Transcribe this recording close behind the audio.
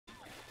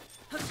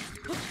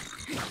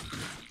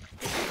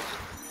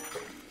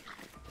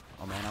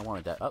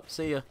wanted that. Oh,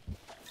 see ya.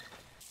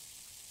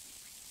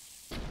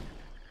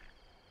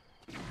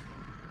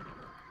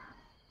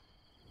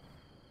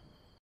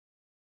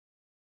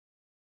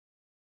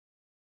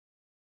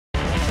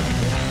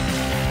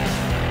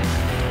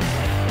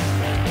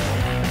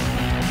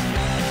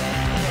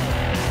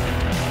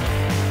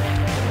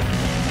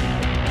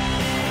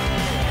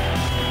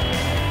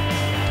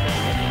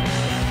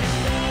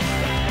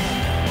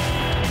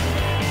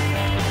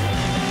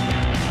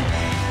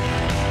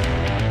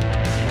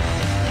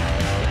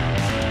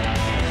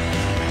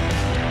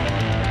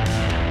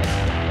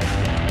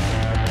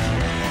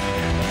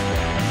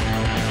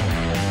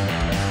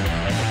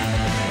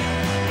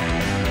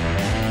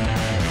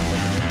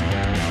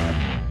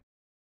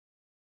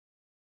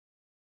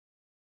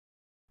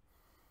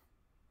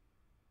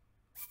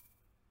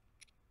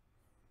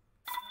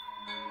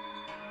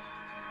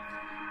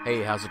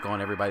 Hey, how's it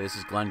going, everybody? This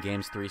is Glenn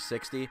Games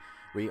 360.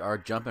 We are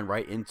jumping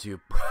right into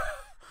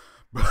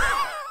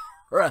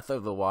Breath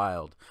of the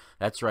Wild.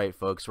 That's right,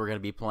 folks. We're going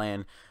to be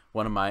playing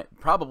one of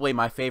probably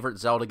my favorite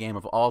Zelda game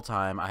of all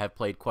time. I have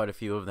played quite a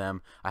few of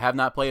them. I have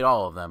not played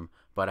all of them,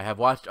 but I have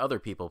watched other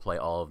people play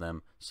all of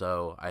them,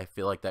 so I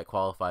feel like that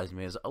qualifies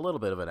me as a little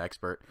bit of an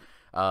expert.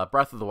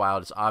 Breath of the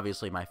Wild is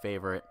obviously my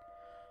favorite.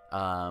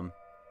 I'm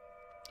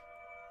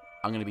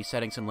going to be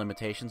setting some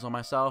limitations on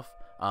myself.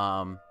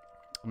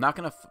 I'm not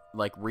going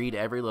to read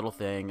every little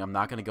thing. I'm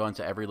not going to go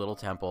into every little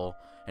temple.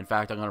 In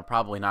fact, I'm going to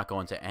probably not go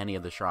into any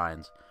of the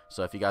shrines.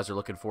 So if you guys are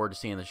looking forward to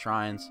seeing the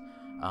shrines,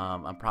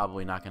 I'm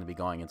probably not going to be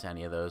going into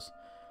any of those.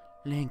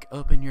 Link,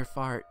 open your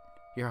heart.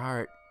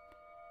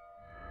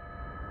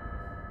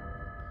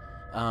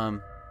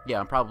 Yeah,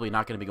 I'm probably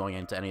not going to be going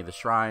into any of the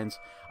shrines.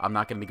 I'm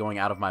not going to be going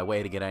out of my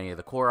way to get any of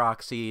the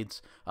Korok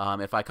seeds.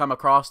 If I come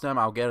across them,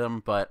 I'll get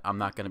them, but I'm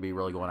not going to be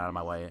really going out of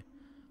my way.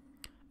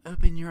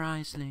 Open your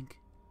eyes, Link.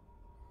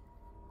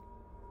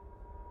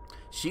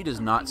 She does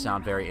not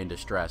sound very in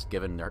distress,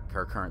 given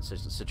her current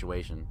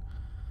situation.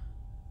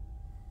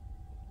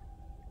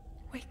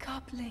 Wake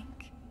up,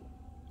 Link.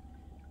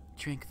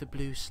 Drink the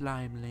blue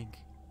slime, Link.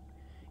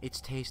 It's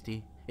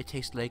tasty. It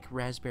tastes like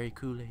raspberry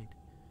Kool-Aid.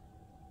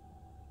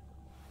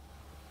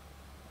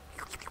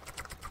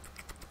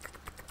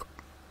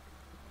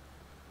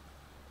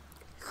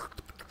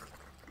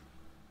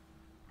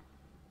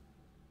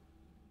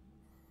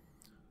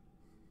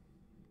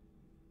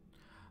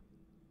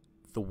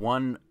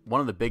 One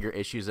of the bigger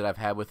issues that I've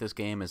had with this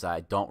game is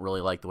I don't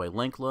really like the way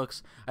Link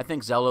looks. I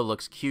think Zelda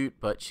looks cute,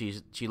 but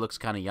she looks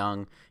kind of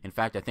young. In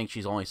fact, I think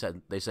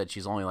they said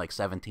she's only like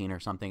 17 or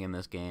something in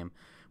this game,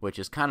 which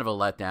is kind of a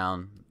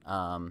letdown.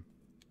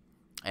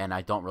 And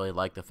I don't really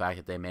like the fact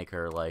that they make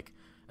her like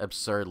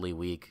absurdly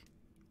weak,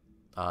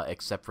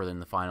 except for in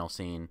the final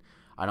scene.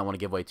 I don't want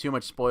to give away too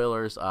much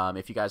spoilers.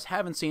 If you guys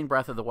haven't seen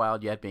Breath of the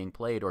Wild yet being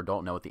played or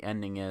don't know what the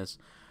ending is,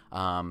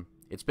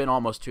 it's been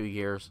almost 2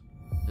 years.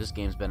 This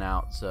game's been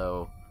out,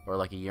 or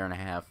like a year and a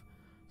half,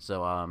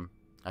 so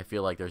I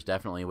feel like there's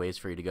definitely ways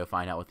for you to go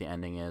find out what the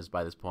ending is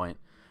by this point.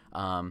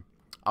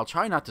 I'll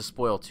try not to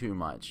spoil too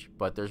much,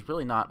 but there's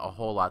really not a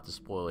whole lot to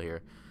spoil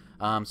here.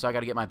 So I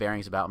got to get my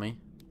bearings about me.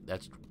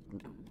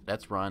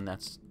 That's run.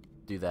 That's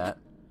do that.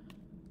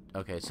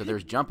 Okay, so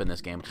there's jump in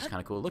this game, which is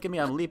kind of cool. Look at me,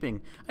 I'm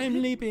leaping.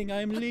 I'm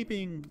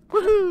leaping.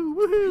 Woohoo!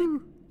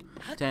 Woohoo!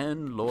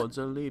 10 lords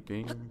are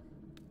leaping.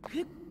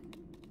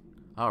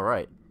 All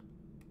right.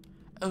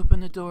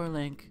 Open the door,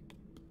 Link.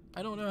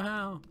 I don't know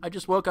how. I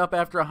just woke up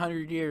after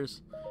 100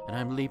 years, and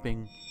I'm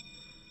leaping.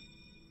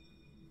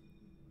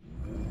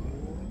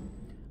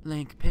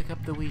 Link, pick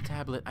up the Wii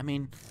tablet. I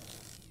mean,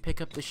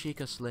 pick up the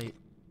Sheikah slate.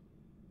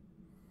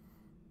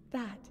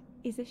 That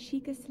is a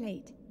Sheikah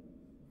slate.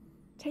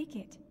 Take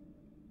it.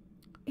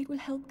 It will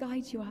help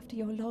guide you after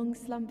your long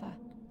slumber.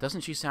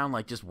 Doesn't she sound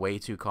like just way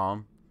too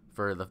calm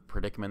for the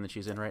predicament that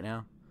she's in right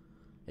now?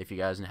 If you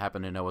guys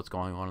happen to know what's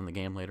going on in the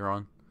game later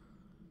on.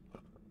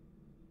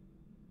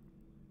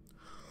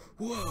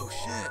 Whoa,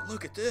 shit,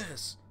 look at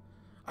this.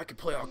 I could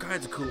play all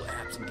kinds of cool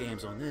apps and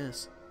games on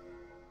this.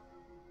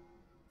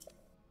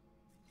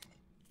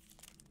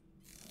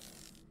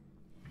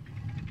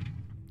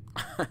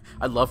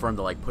 I'd love for him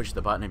to like push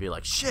the button and be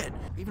like, shit,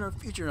 even in the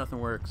future nothing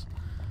works.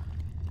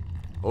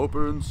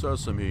 Open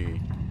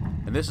sesame.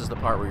 And this is the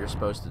part where you're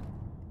supposed to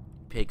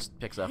pick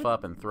stuff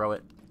up and throw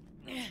it.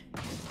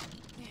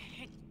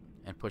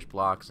 And push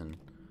blocks and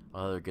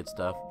other good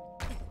stuff.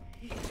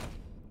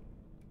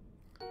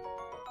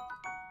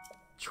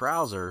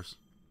 Trousers.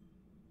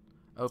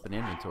 Open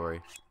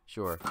inventory.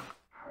 Sure.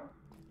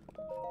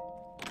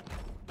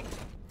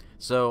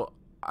 So,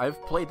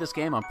 I've played this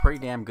game. I'm pretty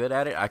damn good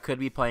at it. I could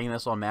be playing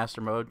this on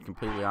master mode,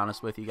 completely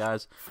honest with you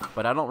guys.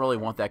 But I don't really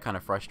want that kind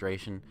of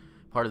frustration.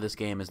 Part of this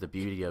game is the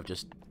beauty of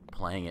just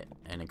playing it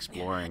and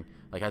exploring.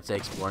 Like, I'd say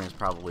exploring is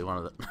probably one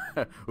of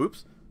the...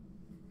 Oops.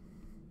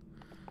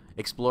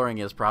 Exploring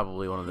is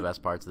probably one of the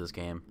best parts of this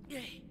game.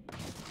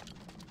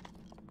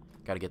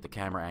 Gotta get the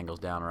camera angles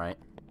down right.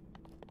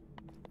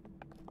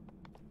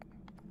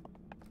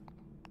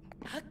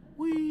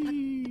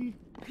 Whee!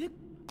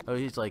 Oh,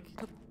 he's like...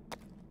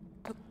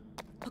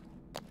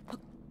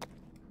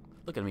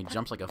 Look at him, he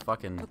jumps like a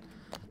fucking...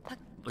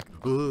 Like...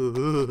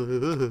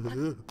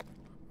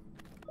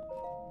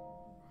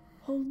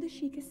 Hold the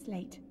Sheikah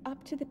slate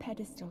up to the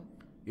pedestal.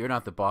 You're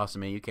not the boss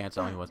of me, you can't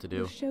tell me what to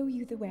do. I'll show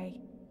you the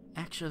way.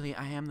 Actually,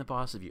 I am the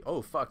boss of you.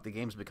 Oh, fuck, the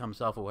game's become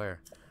self-aware.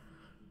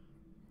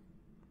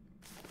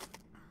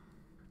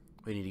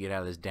 We need to get out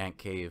of this dank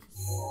cave.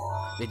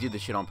 They do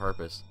this shit on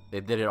purpose.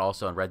 They did it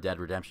also in Red Dead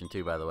Redemption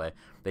 2, by the way.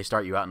 They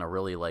start you out in a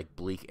really, like,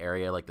 bleak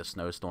area, like the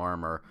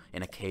snowstorm, or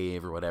in a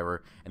cave, or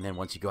whatever. And then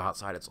once you go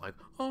outside, it's like,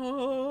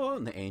 oh,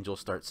 and the angels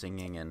start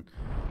singing, and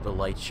the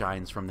light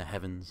shines from the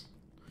heavens.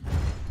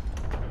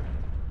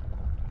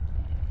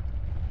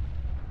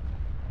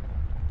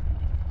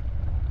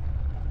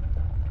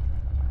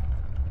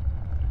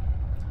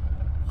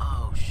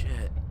 Oh,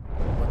 shit.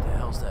 What the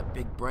hell's that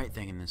big bright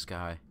thing in the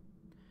sky?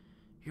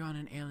 You're on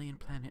an alien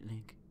planet,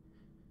 Link.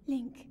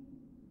 Link,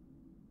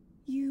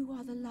 you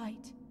are the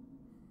light.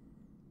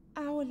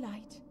 Our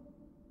light.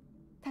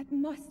 That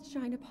must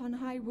shine upon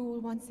Hyrule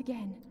once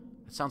again.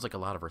 It sounds like a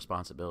lot of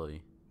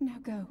responsibility. Now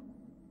go.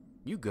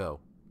 You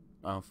go.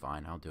 Oh,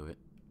 fine, I'll do it.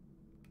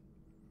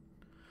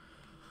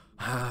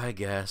 I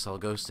guess I'll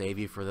go save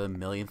you for the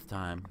millionth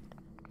time.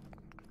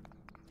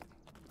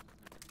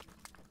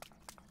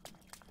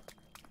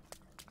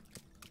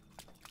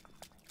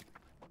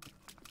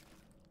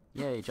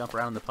 Yay, jump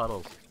around in the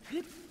puddles.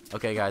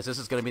 Okay, guys, this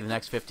is going to be the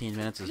next 15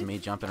 minutes is me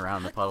jumping around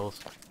in the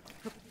puddles.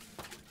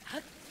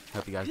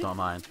 Hope you guys don't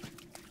mind.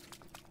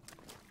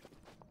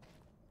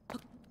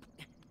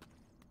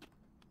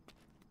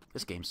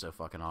 This game's so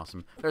fucking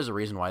awesome. There's a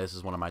reason why this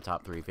is one of my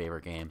top 3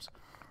 favorite games.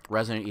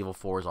 Resident Evil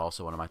 4 is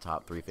also one of my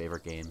top 3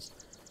 favorite games.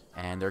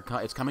 And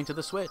it's coming to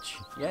the Switch.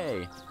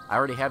 Yay. I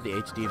already have the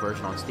HD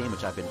version on Steam,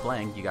 which I've been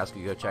playing. You guys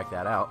can go check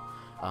that out.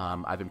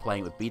 I've been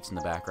playing it with beats in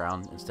the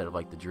background instead of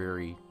like the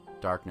dreary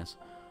darkness.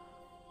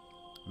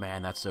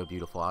 Man, that's so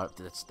beautiful.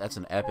 That's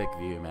an epic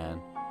view,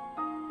 man.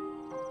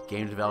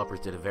 Game developers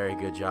did a very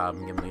good job.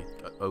 I'm giving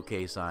the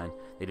okay sign.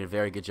 They did a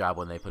very good job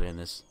when they put in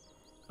this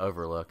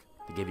overlook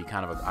to give you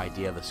kind of an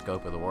idea of the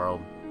scope of the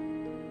world.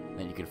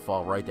 Then you could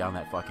fall right down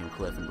that fucking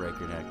cliff and break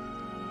your neck.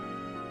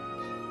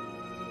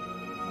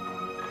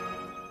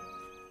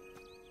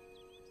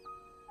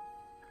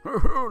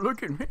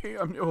 Look at me,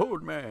 I'm the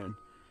old man.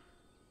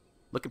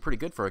 Looking pretty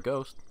good for a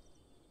ghost.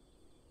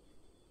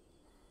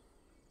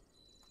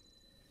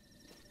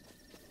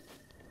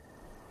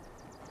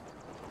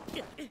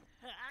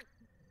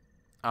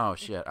 Oh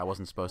shit, I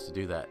wasn't supposed to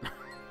do that.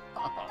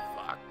 Oh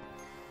fuck.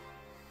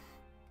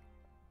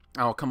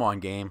 Oh, come on,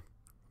 game.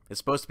 It's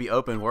supposed to be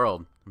open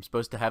world. I'm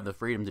supposed to have the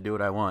freedom to do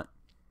what I want.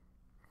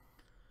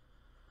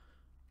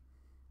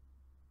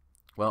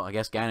 Well, I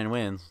guess Ganon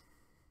wins.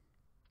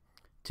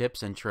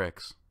 Tips and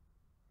tricks.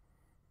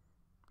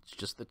 It's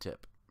just the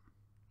tip.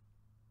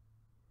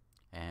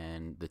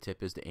 And the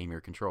tip is to aim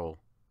your control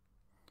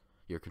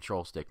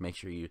stick. Make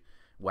sure you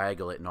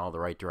waggle it in all the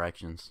right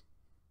directions.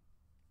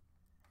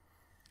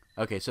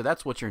 Okay, so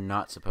that's what you're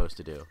not supposed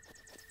to do.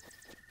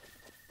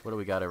 What do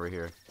we got over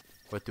here?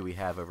 What do we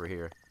have over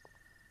here?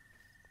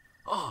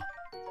 Oh!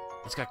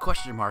 It's got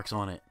question marks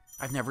on it.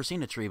 I've never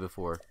seen a tree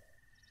before.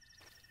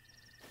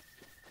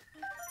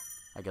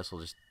 I guess we'll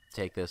just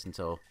take this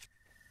until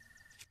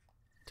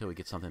we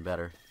get something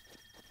better.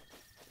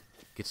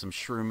 Get some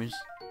shrooms.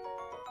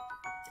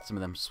 Some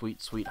of them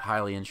sweet, sweet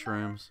Hylian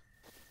shrooms.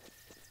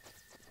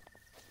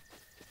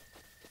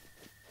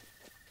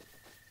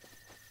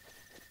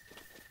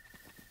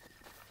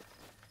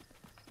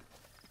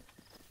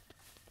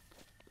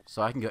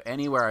 So I can go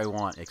anywhere I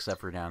want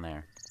except for down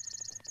there.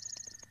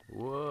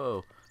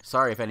 Whoa.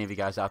 Sorry if any of you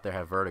guys out there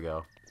have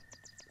vertigo.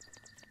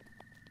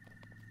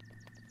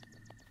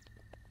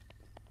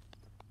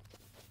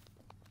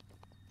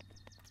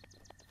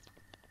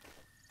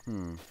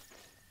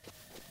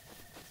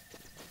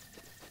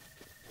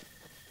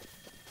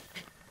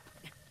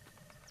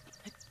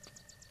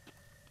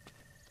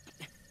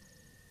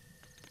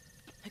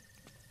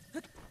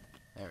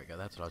 There we go,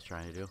 that's what I was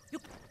trying to do.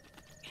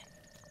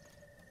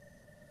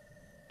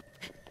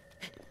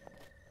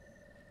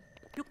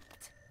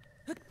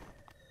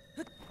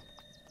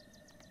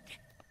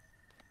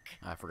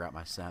 I forgot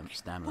my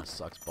stamina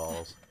sucks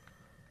balls.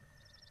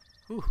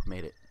 Whew,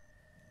 made it.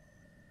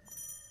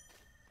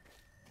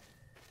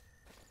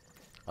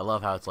 I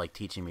love how it's like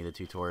teaching me the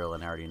tutorial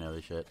and I already know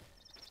the shit.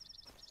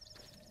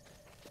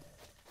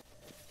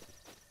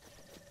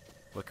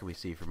 What can we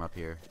see from up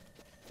here?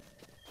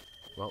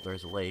 Well,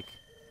 there's a lake.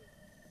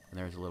 And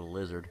there's a little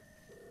lizard.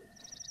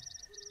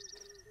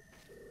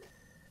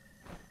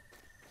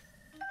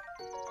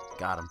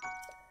 Got him.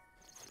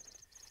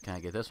 Can I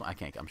get this one? I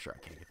can't. I'm sure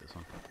I can't get this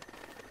one.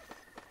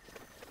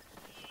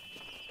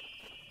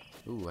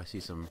 Ooh, I see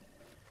some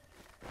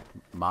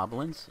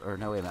moblins? Or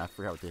no, wait a minute, I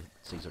forgot what the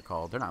things are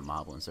called. They're not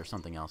moblins, they're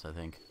something else, I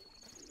think.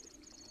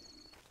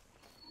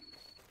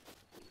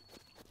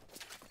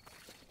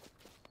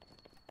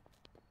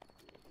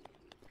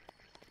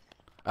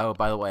 Oh,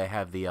 by the way, I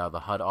have the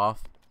HUD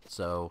off,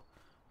 so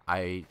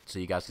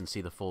you guys can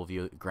see the full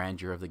view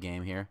grandeur of the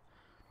game here.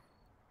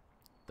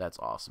 That's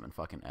awesome and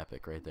fucking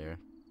epic right there.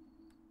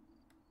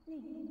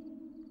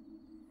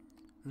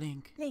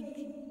 Link. Link,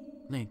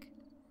 Link.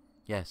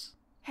 Yes.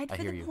 head I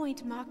for hear the you.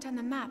 point marked on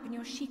the map in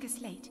your Sheikah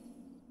slate.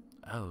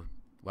 Oh,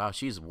 wow,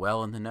 she's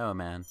well in the know,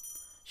 man.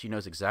 She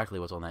knows exactly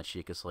what's on that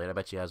Sheikah slate. I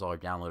bet she has all her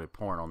downloaded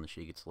porn on the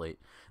Sheikah slate.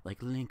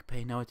 Like, Link,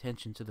 pay no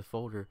attention to the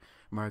folder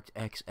marked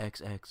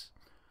XXX.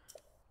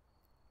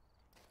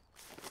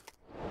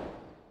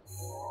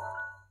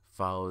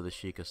 Follow the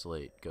Sheikah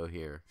slate. Go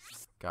here.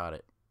 Got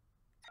it.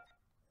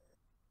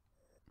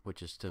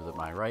 Which is to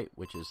my right,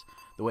 which is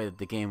the way that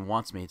the game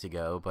wants me to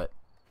go, but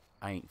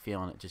I ain't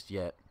feeling it just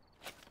yet.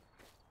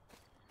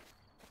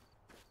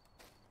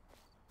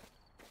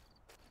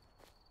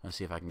 Let's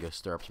see if I can go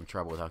stir up some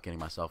trouble without getting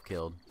myself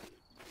killed.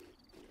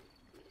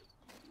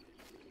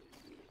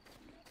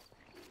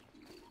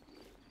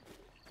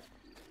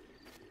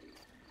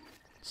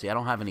 See, I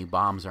don't have any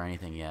bombs or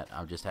anything yet.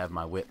 I just have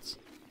my wits.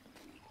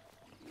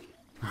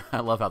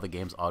 I love how the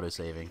game's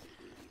auto-saving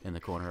in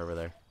the corner over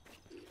there.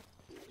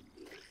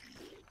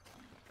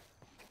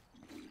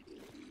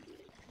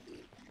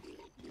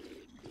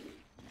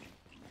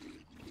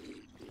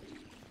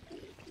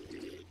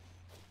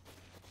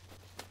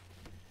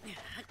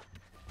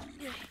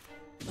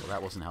 Well,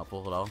 that wasn't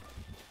helpful at all.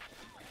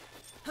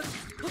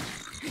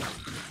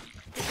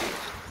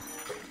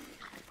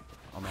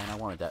 Oh man, I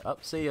wanted that. Oh,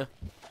 see ya.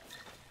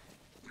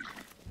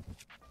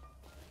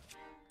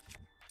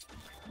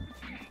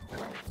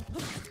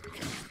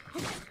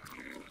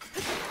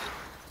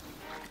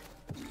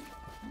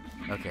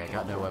 Okay, I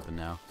got no weapon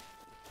now.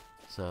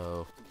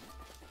 So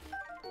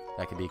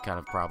that could be kind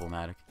of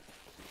problematic.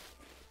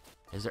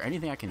 Is there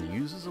anything I can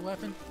use as a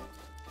weapon?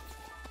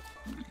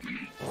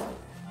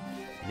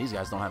 And these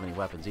guys don't have any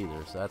weapons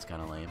either, so that's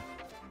kind of lame.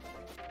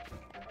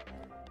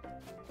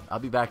 I'll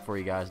be back for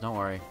you guys, don't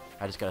worry.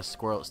 I just gotta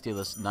steal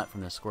this nut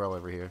from this squirrel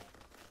over here.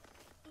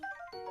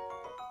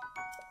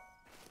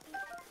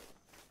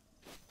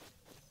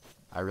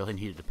 I really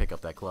needed to pick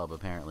up that club,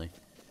 apparently.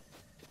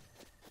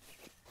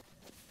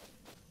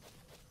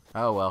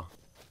 Oh well.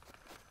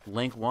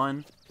 Link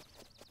 1,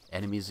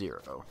 enemy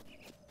 0.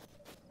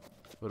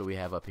 What do we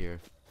have up here?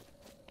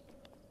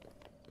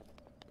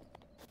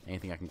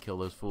 Anything I can kill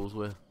those fools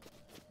with?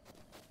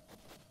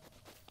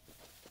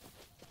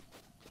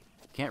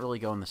 Can't really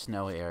go in the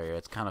snowy area.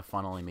 It's kind of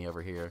funneling me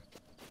over here.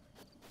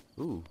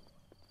 Ooh.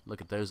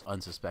 Look at those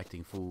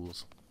unsuspecting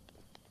fools.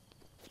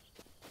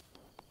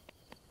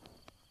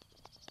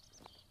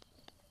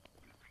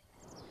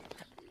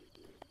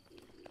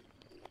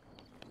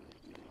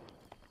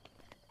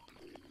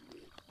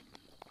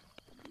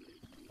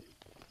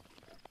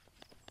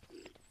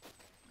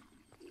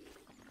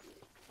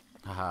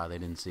 Haha, they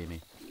didn't see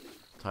me.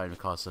 Time to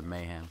cause some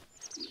mayhem.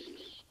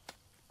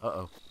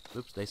 Uh-oh.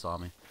 Oops, they saw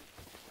me.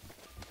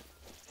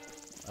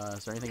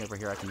 Is there anything over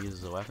here I can use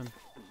as a weapon?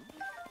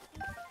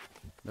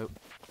 Nope.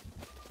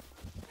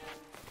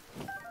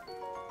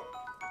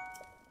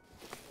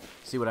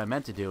 See, what I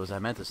meant to do is I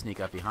meant to sneak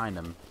up behind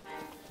them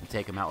and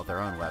take them out with their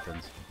own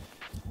weapons.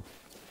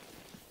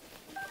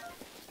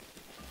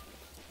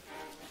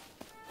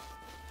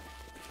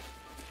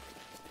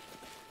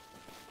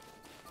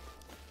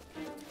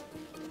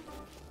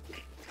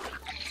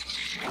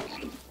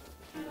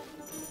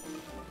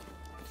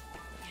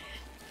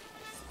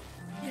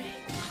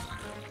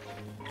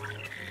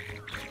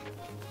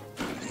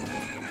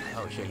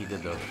 Oh shit, he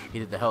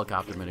did the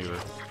helicopter maneuver.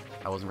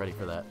 I wasn't ready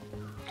for that.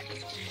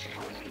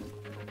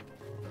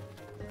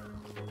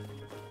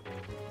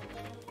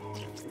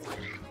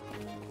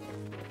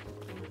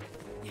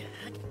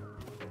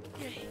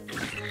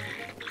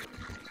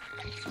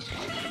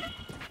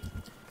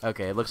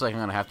 Okay, it looks like I'm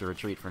gonna have to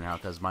retreat for now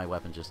because my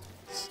weapon just...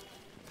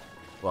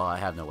 Well, I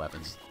have no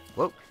weapons.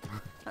 Whoa!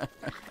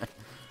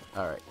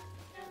 Alright.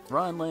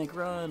 Run, Link,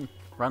 run!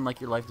 Run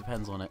like your life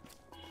depends on it.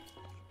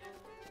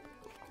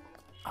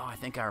 Oh, I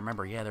think I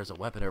remember. Yeah, there's a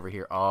weapon over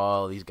here.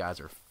 Oh, these guys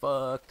are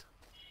fucked.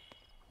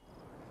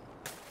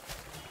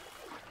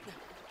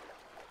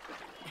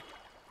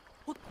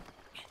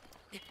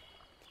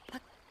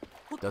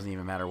 Doesn't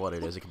even matter what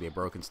it is. It could be a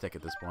broken stick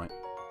at this point.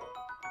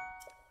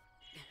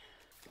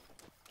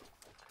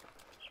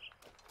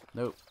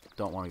 Nope.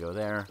 Don't want to go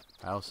there.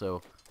 I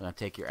also gonna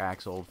take your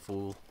axe, old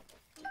fool.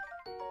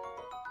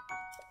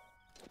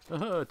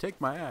 Take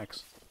my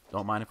axe.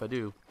 Don't mind if I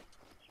do.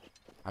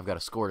 I've got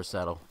a score to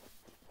settle.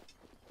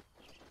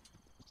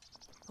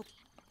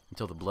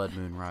 Until the blood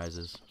moon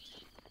rises.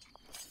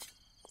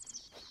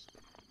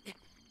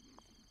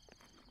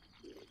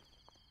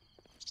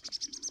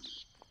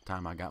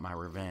 Time I got my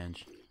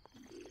revenge.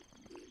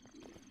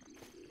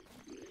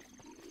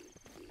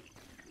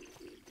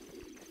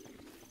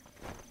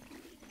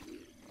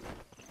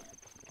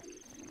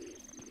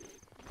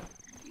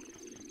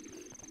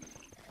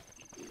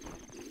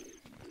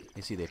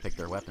 You see, they picked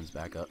their weapons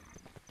back up.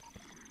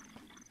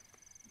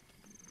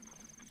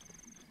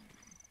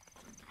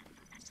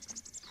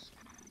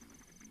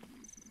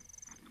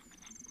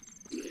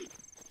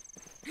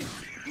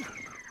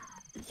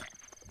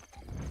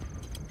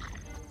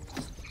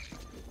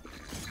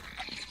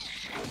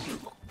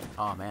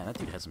 Oh man, that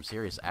dude had some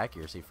serious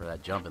accuracy for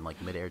that jump and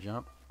like mid-air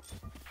jump.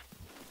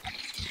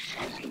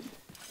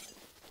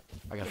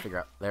 I gotta figure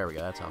out. There we go.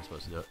 That's how I'm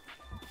supposed to do it.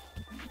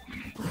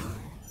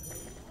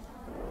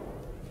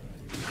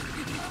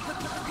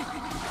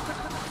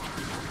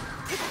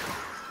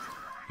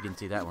 You didn't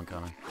see that one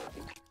coming.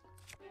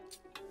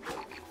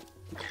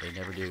 They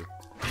never do.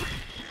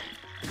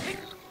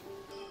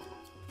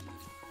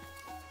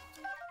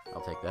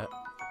 I'll take that.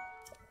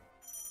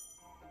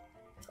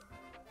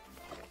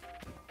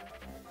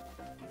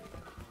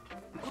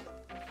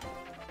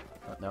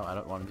 Oh, no, I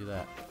don't want to do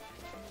that.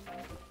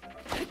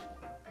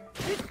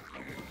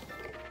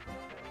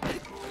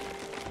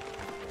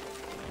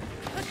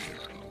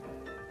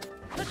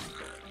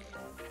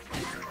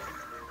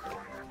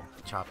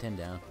 Chopped him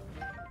down.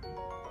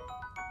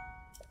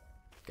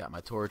 Got my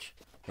torch.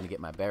 Gonna get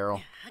my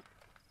barrel.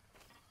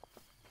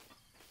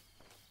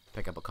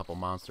 Pick up a couple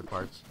monster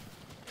parts.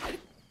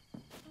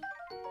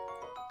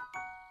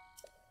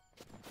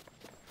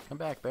 Come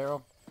back,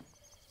 barrel.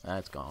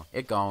 It's gone.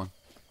 It gone.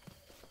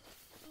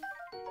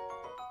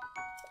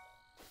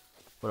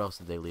 What else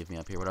did they leave me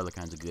up here? What other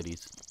kinds of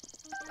goodies?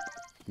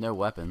 No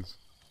weapons.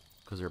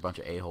 Because they're a bunch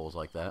of a-holes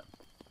like that.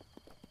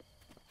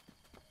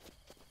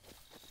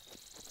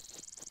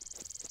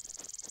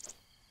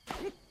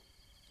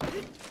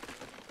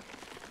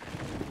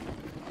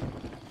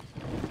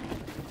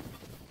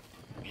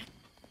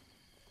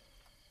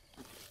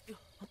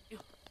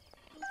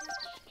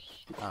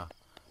 Ah,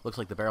 looks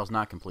like the barrel's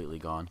not completely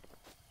gone.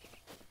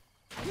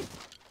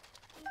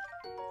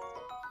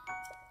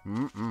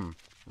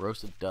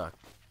 Roasted duck.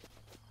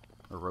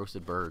 Or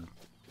roasted bird.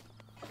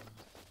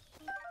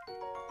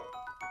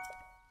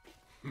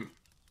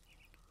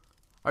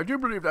 I do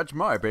believe that's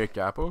my baked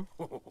apple.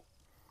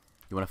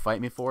 You want to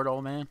fight me for it,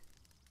 old man?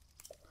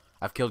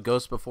 I've killed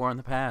ghosts before in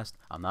the past.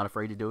 I'm not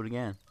afraid to do it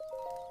again.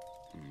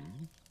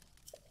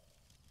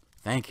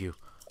 Thank you.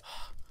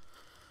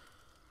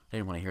 I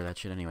didn't want to hear that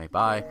shit anyway.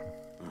 Bye.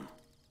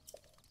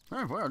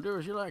 Well, do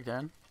as you like,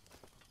 then.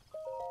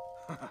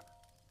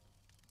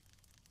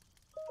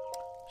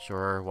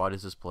 Sure, what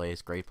is this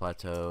place? Great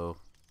Plateau.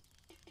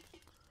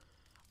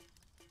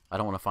 I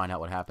don't want to find out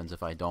what happens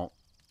if I don't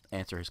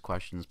answer his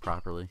questions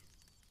properly.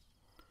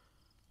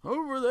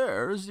 Over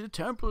there is the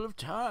Temple of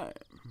Time.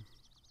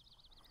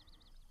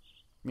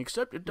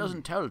 Except it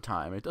doesn't tell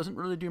time. It doesn't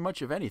really do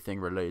much of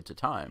anything related to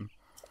time.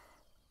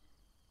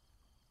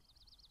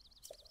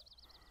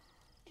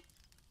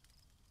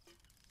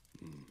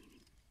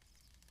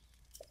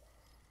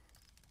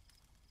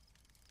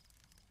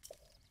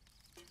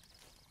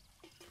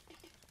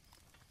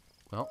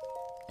 Well,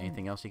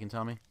 anything else you can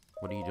tell me?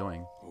 What are you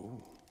doing?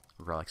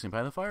 Relaxing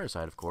by the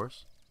fireside, of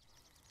course.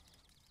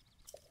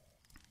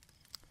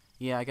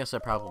 Yeah, I guess I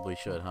probably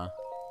should, huh?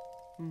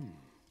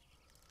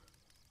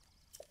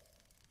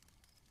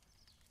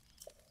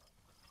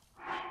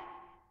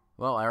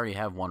 Well, I already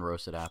have one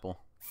roasted apple.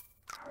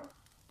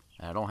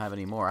 And I don't have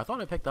any more. I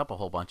thought I picked up a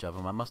whole bunch of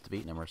them. I must have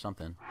eaten them or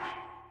something.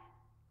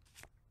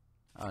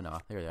 Oh no,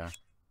 there they are.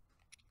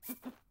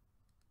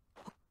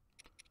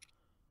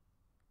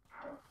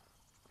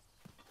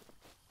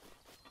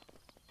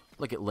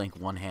 Look at Link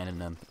one-handing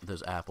them,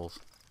 those apples.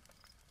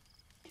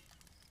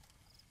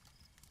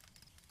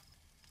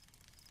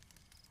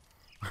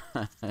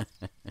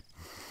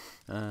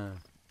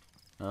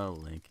 Oh,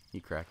 Link,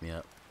 you crack me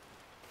up.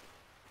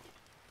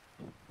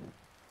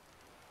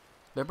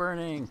 They're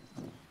burning!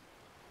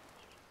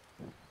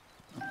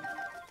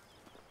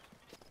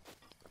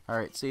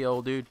 Alright, see you,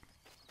 old dude.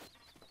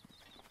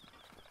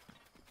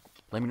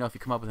 Let me know if you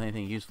come up with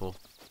anything useful.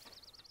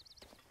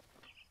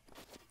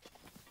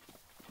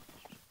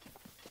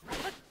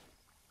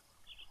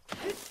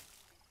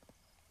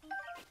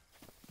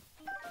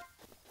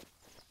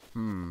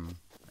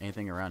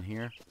 Anything around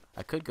here?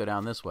 I could go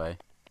down this way.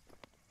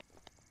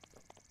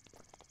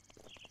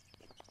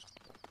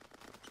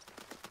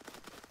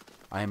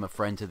 I am a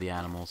friend to the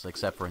animals,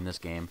 except for in this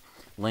game.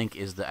 Link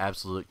is the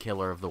absolute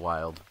killer of the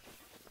wild.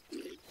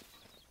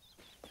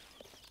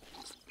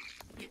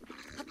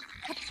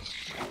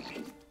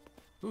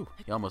 Ooh,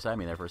 he almost had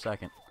me there for a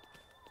second.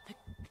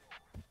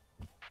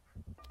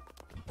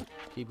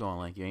 Keep going,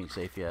 Link. You ain't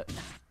safe yet.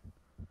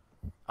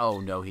 Oh,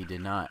 no, he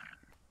did not.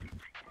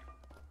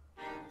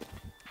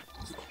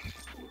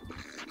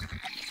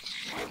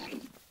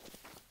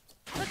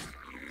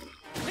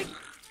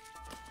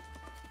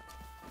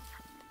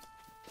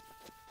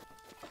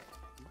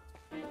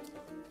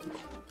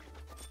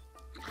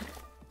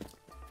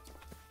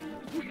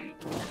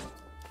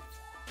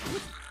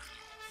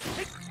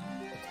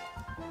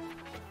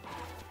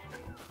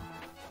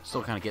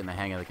 Still kind of getting the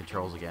hang of the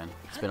controls again.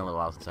 It's been a little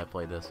while since I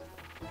played this.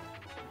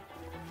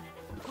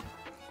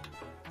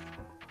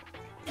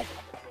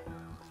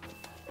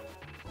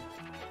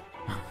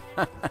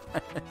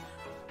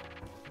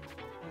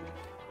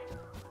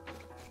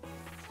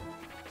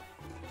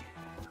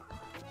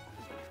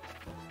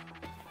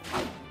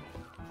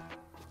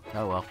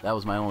 Oh well, that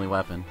was my only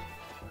weapon.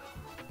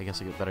 I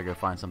guess I better go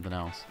find something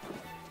else.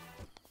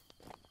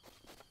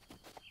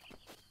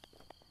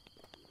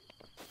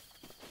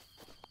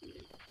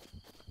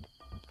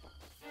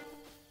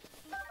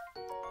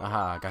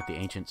 Aha, I got the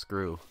ancient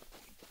screw.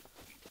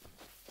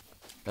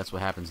 That's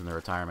what happens in the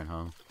retirement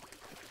home.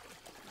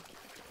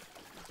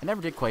 I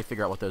never did quite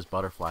figure out what those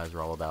butterflies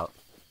are all about.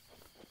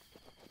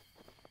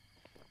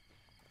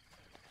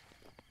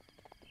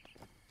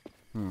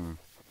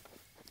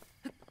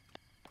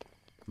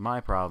 My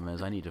problem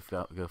is I need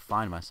to go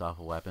find myself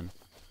a weapon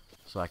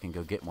so I can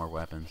go get more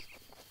weapons.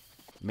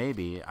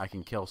 Maybe I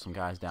can kill some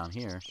guys down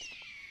here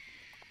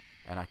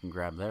and I can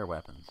grab their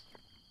weapons.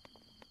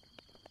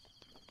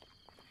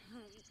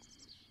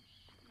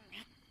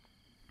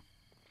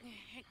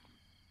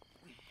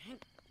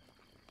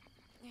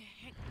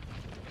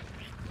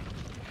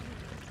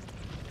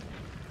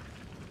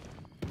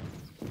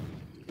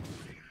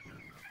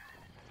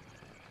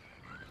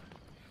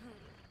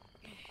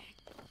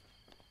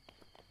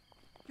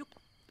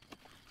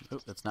 Oh,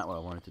 that's not what I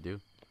wanted to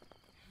do.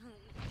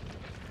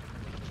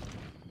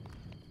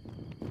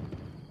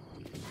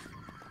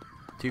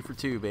 Two for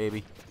two,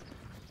 baby.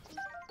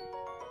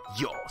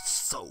 Your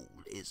soul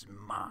is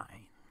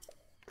mine.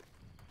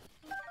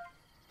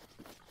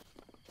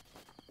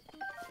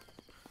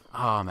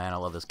 Oh man, I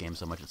love this game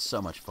so much. It's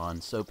so much fun,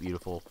 so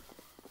beautiful.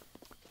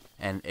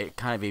 And it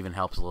kind of even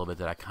helps a little bit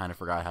that I kind of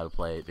forgot how to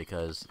play it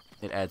because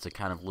it adds a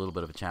kind of little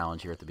bit of a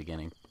challenge here at the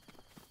beginning.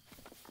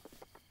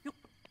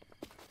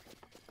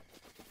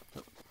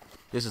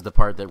 This is the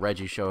part that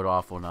Reggie showed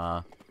off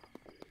on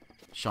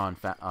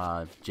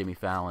Jimmy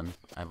Fallon,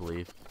 I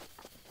believe.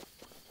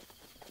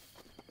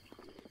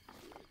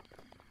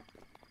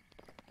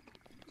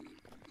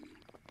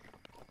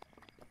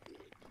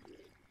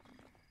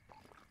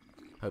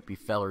 Hope you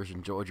fellers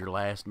enjoyed your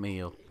last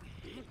meal.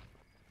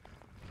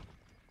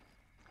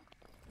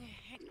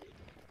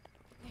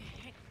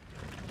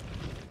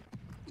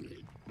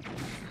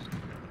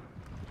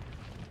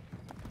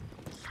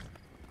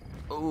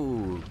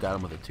 Ooh, got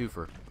him with a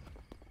twofer.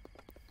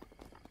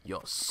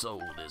 Your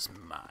soul is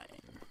mine.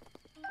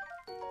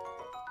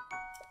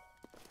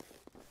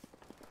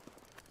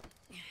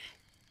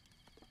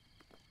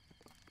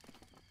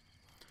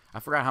 I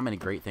forgot how many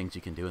great things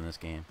you can do in this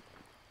game.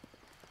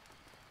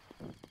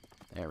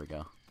 There we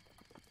go.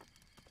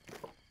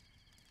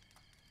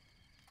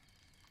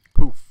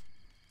 Poof.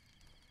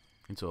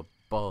 Into a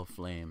ball of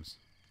flames.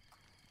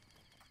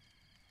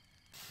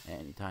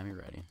 Anytime you're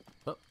ready.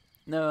 Oh,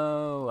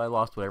 no, I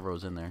lost whatever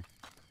was in there.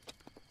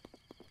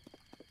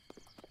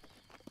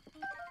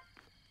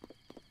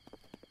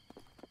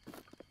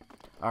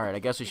 Alright, I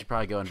guess we should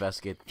probably go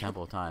investigate the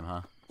Temple of Time,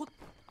 huh?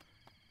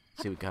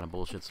 See what kind of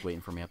bullshit's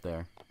waiting for me up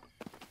there.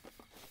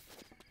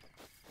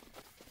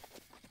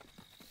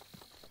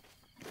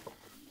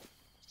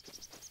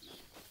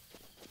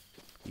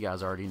 You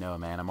guys already know,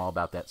 man. I'm all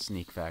about that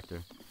sneak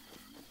factor.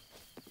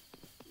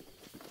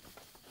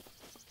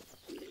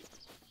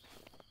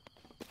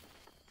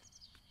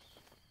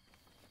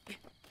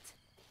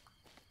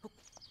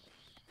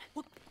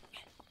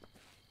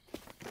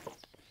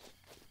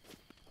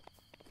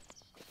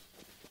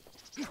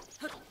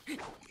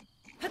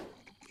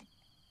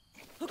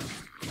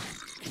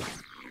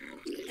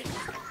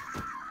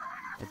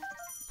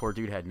 Poor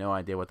dude had no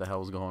idea what the hell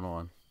was going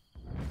on.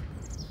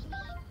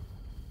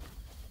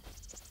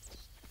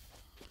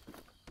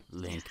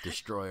 Link,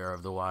 destroyer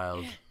of the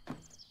wild,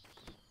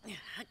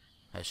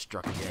 has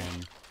struck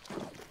again.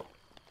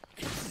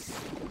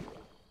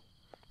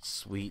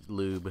 Sweet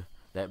lube,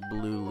 that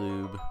blue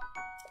lube.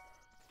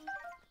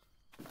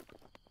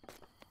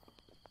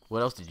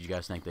 What else did you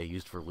guys think they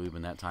used for lube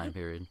in that time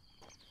period?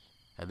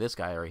 And this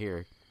guy right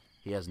here,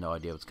 he has no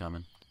idea what's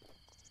coming.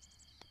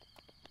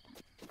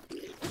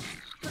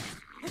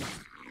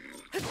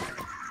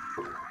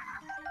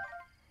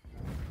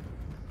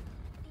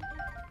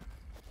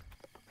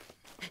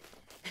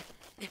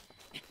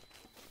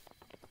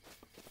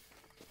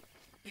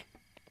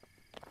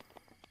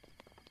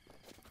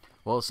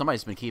 Well,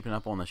 somebody's been keeping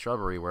up on the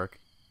shrubbery work,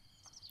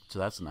 so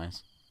that's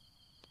nice.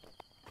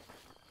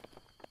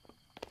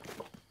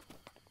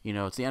 You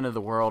know, it's the end of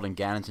the world and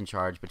Ganon's in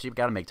charge, but you've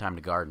got to make time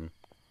to garden.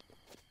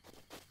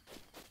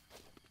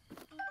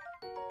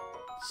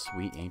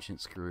 Sweet ancient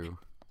screw.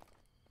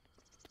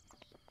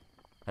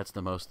 That's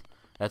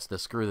the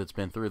screw that's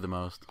been through the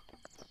most.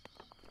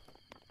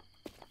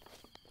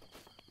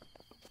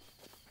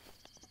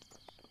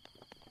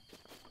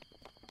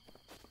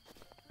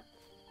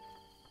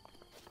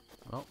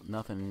 Well,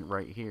 nothing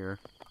right here.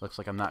 Looks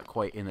like I'm not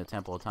quite in the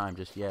Temple of Time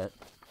just yet.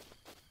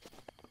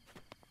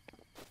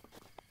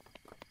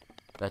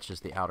 That's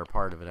just the outer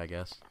part of it, I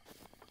guess.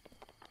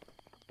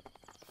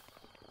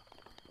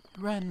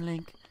 Run,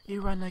 Link.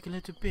 You run like a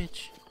little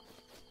bitch.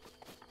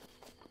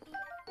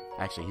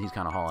 Actually, he's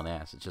kind of hauling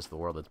ass. It's just the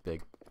world that's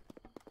big.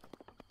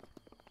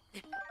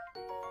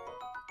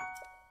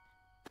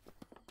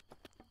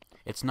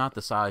 It's not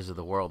the size of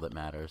the world that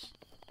matters.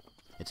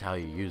 It's how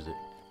you use it.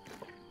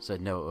 Said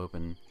no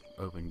open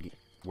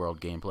world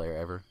game player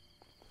ever.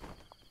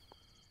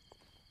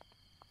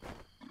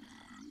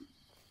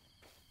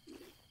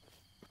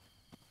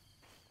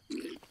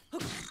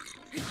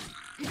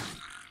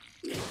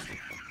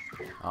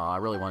 I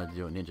really wanted to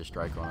do a ninja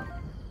strike on him.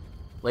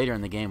 Later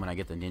in the game when I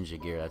get the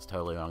ninja gear, that's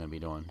totally what I'm going to be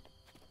doing.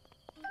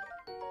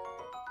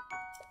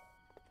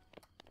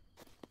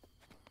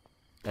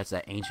 That's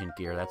that ancient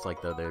gear. That's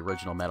like the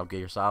original Metal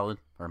Gear Solid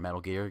or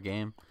Metal Gear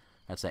game.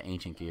 That's that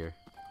ancient gear.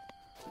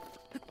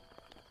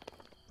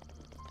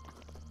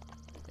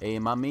 Hey,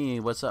 mommy,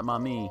 what's up,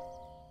 mommy?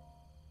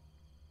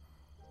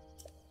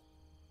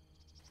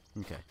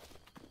 Okay.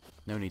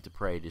 No need to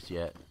pray just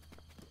yet.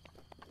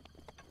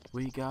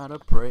 We gotta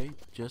pray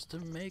just to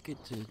make it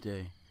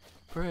today.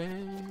 Pray.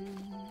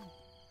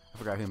 I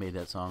forgot who made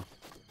that song.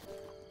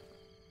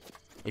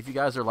 If you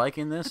guys are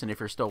liking this, and if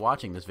you're still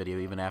watching this video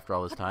even after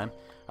all this time,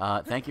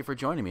 thank you for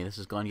joining me. This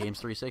is Glenn Games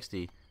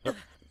 360.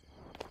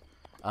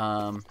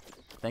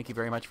 Thank you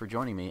very much for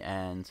joining me,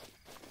 and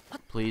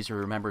please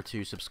remember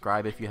to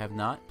subscribe if you have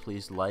not.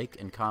 Please like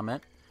and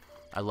comment.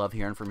 I love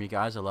hearing from you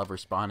guys. I love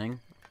responding.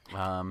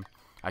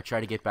 I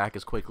try to get back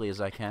as quickly as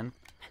I can.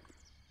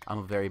 I'm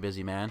a very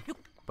busy man,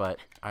 but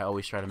I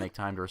always try to make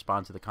time to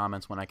respond to the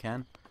comments when I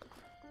can.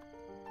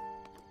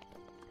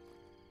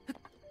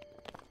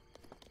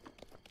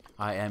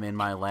 I am in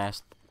my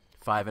last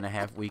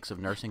 5.5 weeks of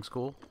nursing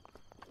school.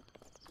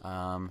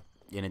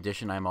 In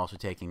addition, I'm also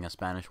taking a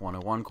Spanish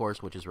 101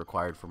 course, which is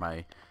required for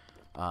my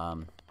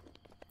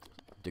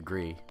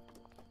degree.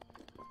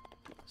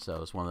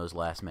 So it's one of those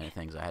last minute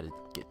things I had to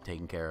get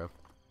taken care of.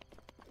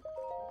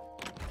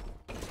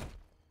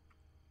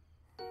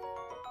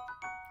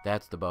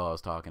 That's the bow I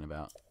was talking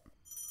about.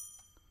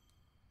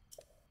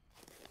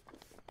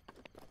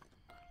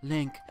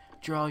 Link,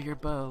 draw your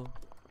bow.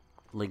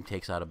 Link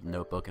takes out a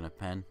notebook and a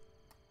pen.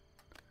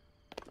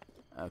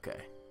 Okay.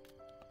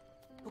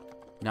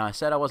 Now, I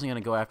said I wasn't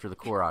going to go after the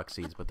Korok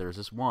seeds, but there's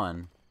this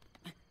one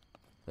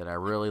that I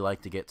really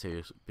like to get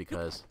to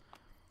because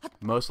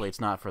mostly it's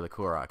not for the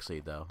Korok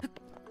seed, though.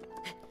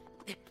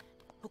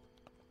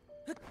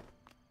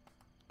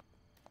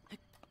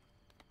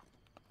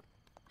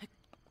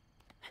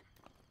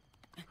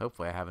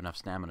 Hopefully I have enough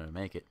stamina to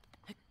make it.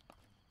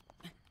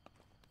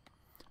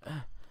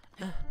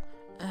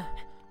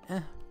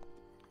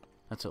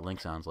 That's what Link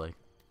sounds like.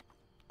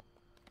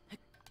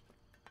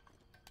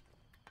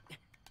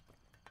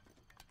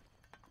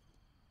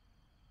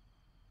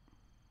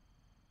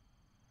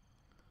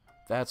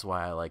 That's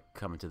why I like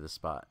coming to this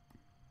spot.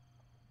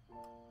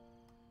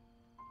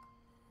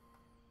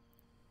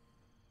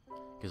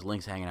 Because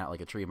Link's hanging out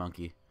like a tree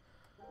monkey.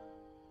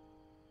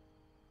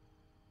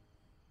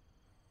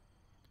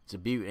 It's a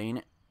beaut, ain't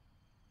it?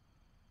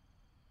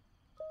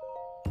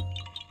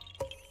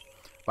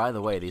 By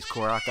the way, these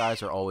Korok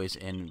guys are always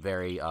in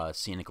very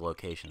scenic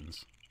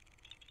locations.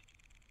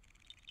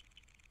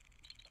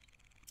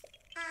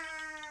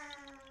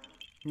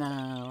 No,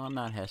 I'm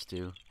not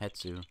Hestu.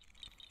 Hetsu.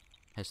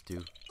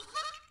 Hestu.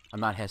 I'm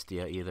not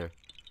Hestia either.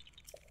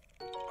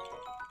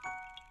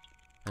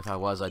 If I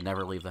was, I'd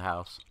never leave the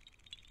house.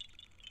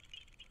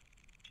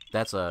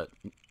 That's a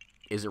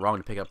is it wrong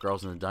to pick up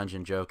girls in the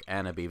dungeon joke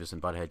and a Beavis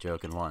and Butthead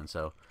joke in one,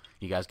 so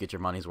you guys get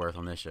your money's worth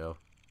on this show.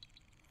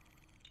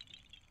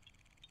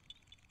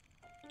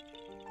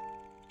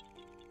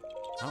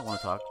 I don't want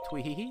to talk.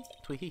 Twee-hee-hee.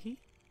 Twee-hee-hee.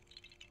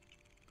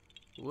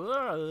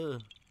 Whoa.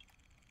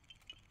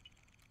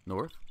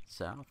 North,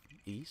 south,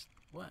 east,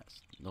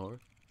 west.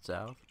 North,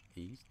 south,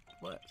 east,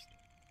 west.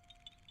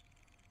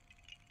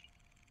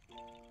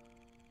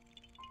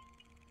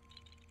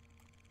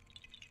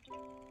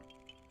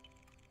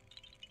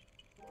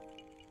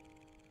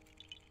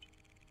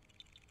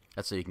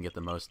 That's so you can get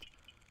the most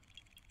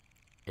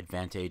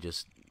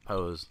advantageous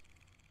pose.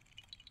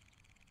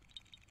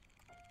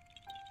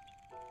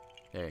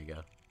 There you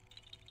go.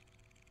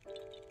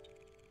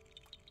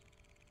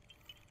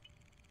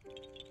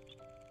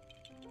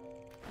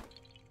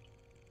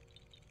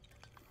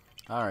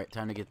 Alright,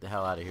 time to get the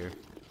hell out of here.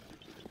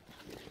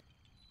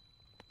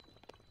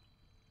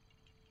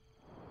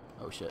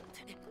 Oh shit.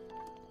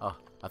 Oh,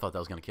 I thought that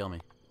was gonna kill me.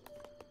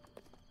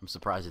 I'm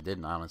surprised it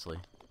didn't, honestly.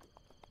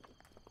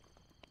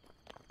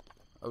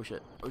 Oh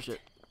shit, oh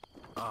shit.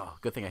 Oh,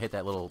 good thing I hit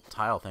that little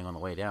tile thing on the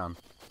way down.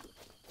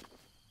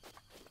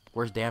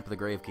 Where's Damp the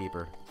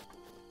Gravekeeper?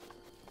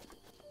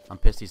 I'm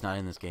pissed he's not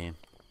in this game.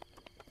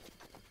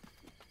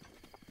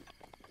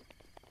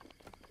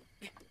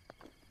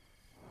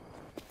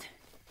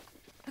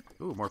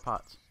 Ooh, more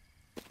pots.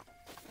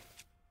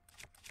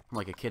 I'm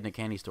like a kid in a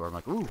candy store. I'm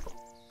like, ooh,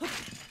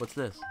 what's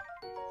this?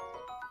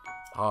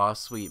 Oh,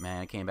 sweet,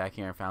 man. I came back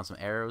here and found some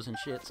arrows and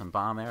shit. Some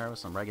bomb arrows,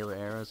 some regular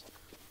arrows.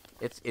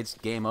 It's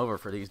game over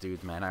for these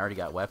dudes, man. I already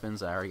got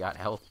weapons. I already got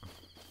health.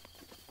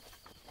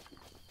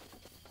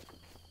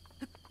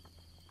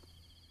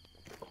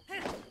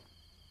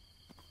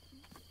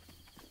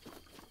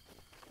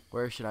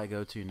 Where should I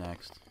go to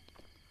next?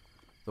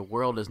 The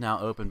world is now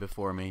open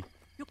before me.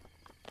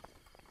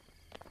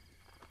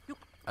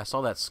 I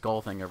saw that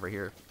skull thing over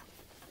here.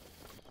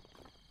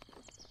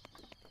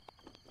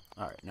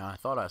 Alright, now I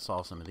thought I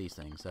saw some of these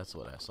things. That's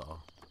what I saw.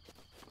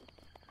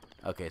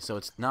 Okay, so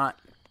it's not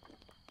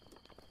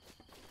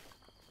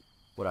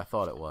what I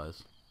thought it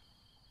was.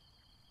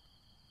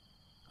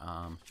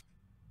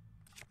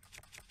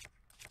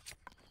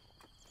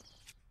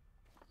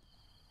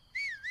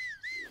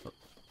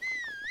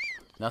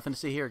 Nothing to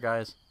see here,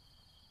 guys.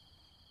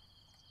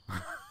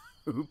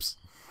 Oops.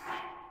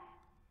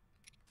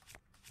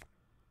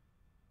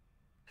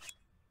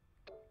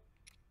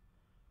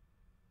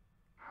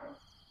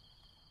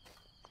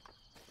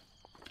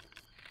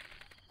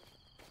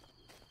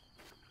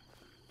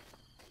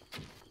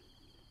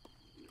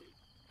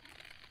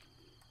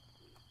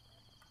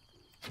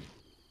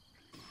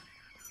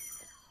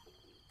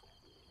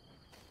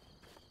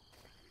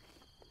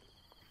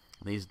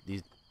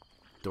 these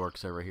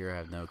dorks over here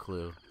have no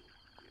clue.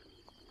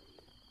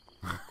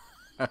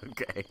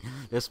 Okay,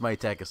 this might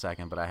take a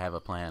second, but I have a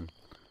plan.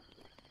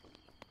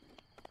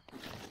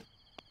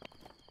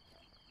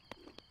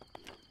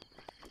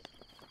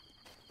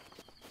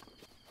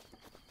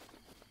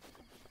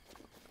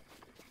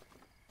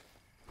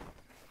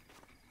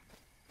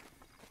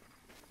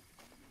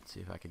 Let's see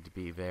if I can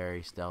be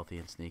very stealthy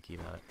and sneaky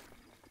about it.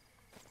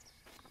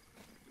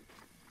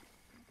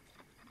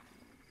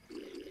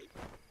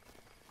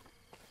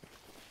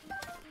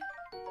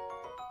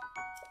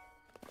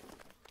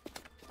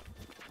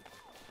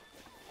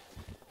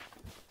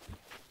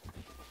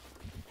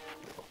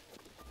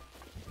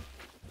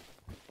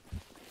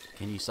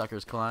 Can you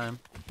suckers climb?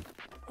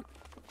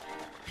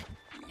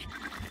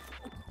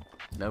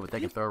 No, but they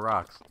can throw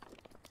rocks.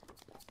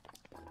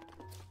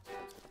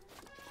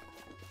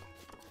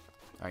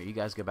 Alright, you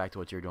guys go back to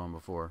what you were doing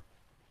before.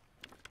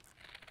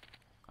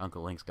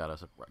 Uncle Link's got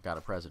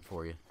a present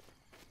for you.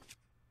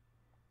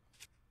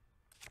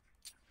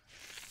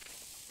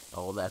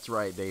 Oh, that's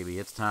right, baby.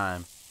 It's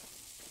time.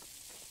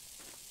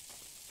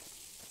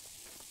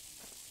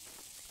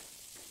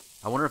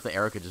 I wonder if the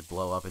arrow could just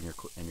blow up in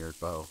your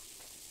bow.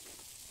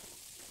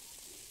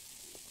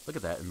 Look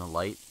at that, in the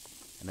light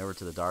and over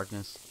to the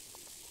darkness.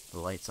 The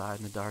light side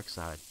and the dark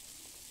side.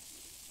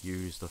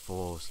 Use the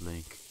Force,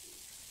 Link.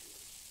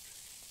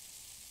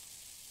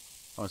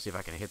 I want to see if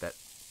I can hit that.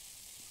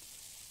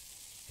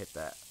 Hit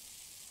that.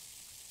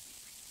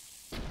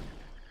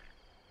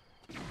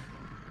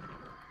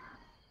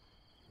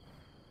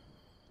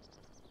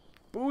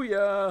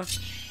 Booyah!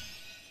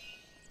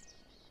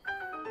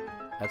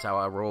 That's how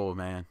I roll,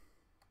 man.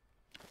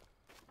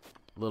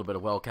 A little bit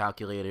of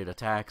well-calculated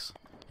attacks,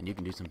 and you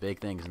can do some big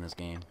things in this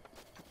game.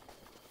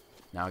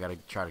 Now I gotta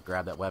try to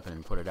grab that weapon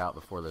and put it out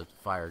before the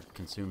fire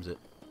consumes it.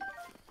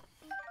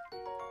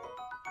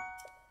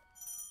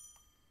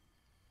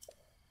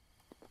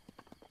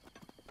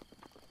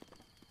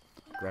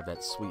 Grab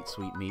that sweet,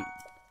 sweet meat.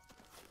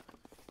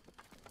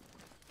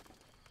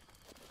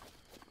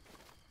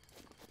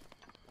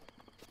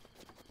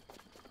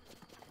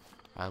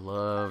 I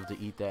love to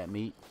eat that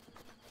meat.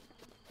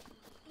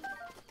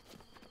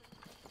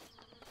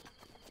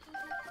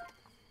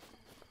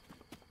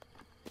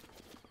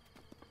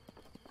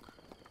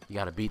 You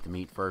gotta beat the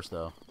meat first,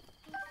 though.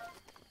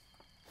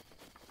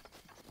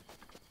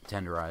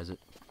 Tenderize it.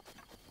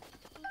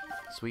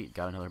 Sweet,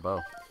 got another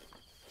bow.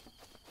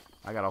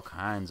 I got all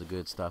kinds of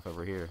good stuff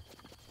over here.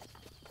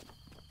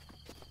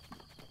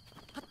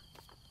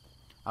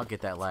 I'll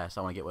get that last.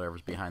 I want to get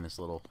whatever's behind this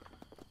little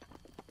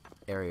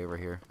area over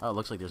here. Oh, it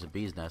looks like there's a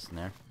bee's nest in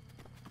there.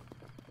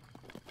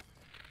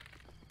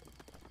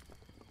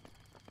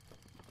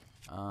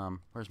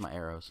 Where's my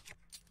arrows?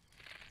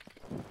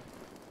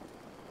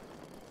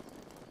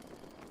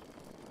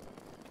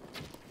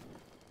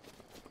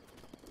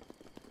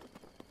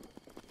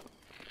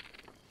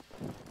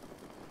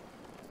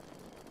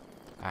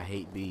 I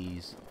hate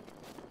bees.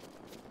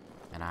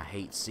 And I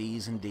hate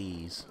C's and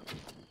D's.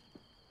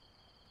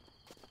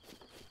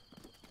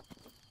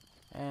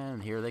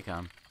 And here they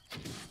come.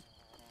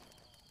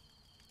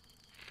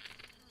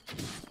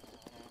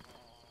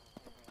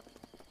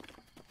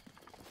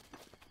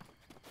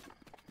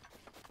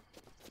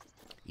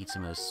 Eat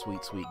some of those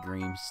sweet, sweet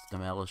green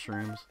stamella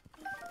shrooms.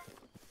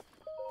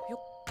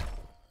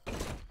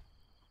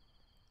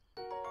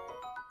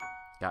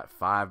 Got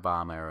 5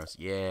 bomb arrows.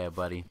 Yeah,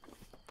 buddy.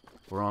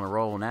 We're on a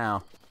roll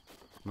now.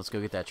 Let's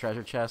go get that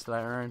treasure chest that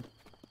I earned.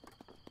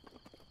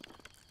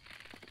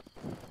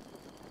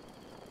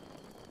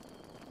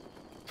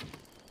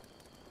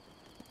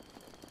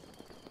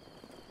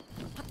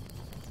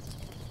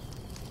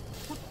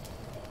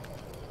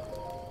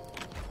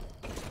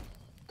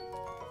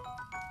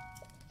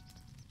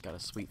 Got a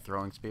sweet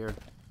throwing spear.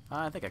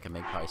 I think I can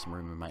make probably some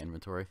room in my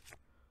inventory.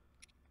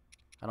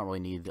 I don't really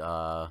need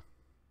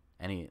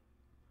any.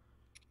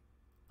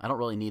 I don't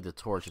really need the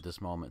torch at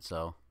this moment,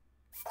 so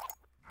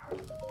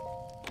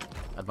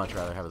I'd much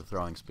rather have the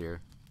throwing spear.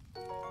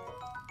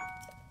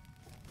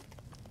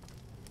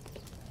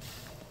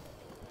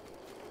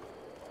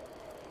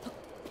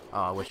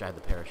 Oh, I wish I had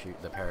the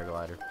parachute, the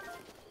paraglider.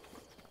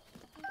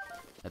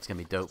 That's gonna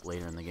be dope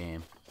later in the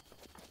game.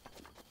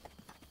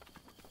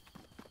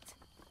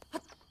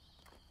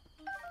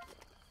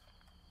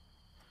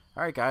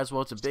 Alright guys,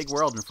 well it's a big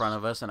world in front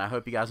of us, and I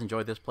hope you guys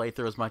enjoyed this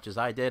playthrough as much as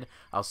I did.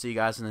 I'll see you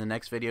guys in the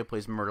next video.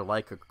 Please remember to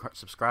like,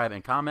 subscribe,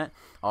 and comment.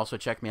 Also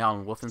check me out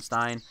on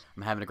Wolfenstein.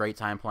 I'm having a great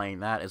time playing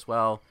that as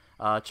well.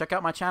 Check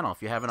out my channel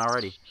if you haven't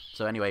already.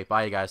 So anyway,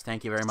 bye you guys.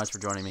 Thank you very much for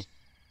joining me.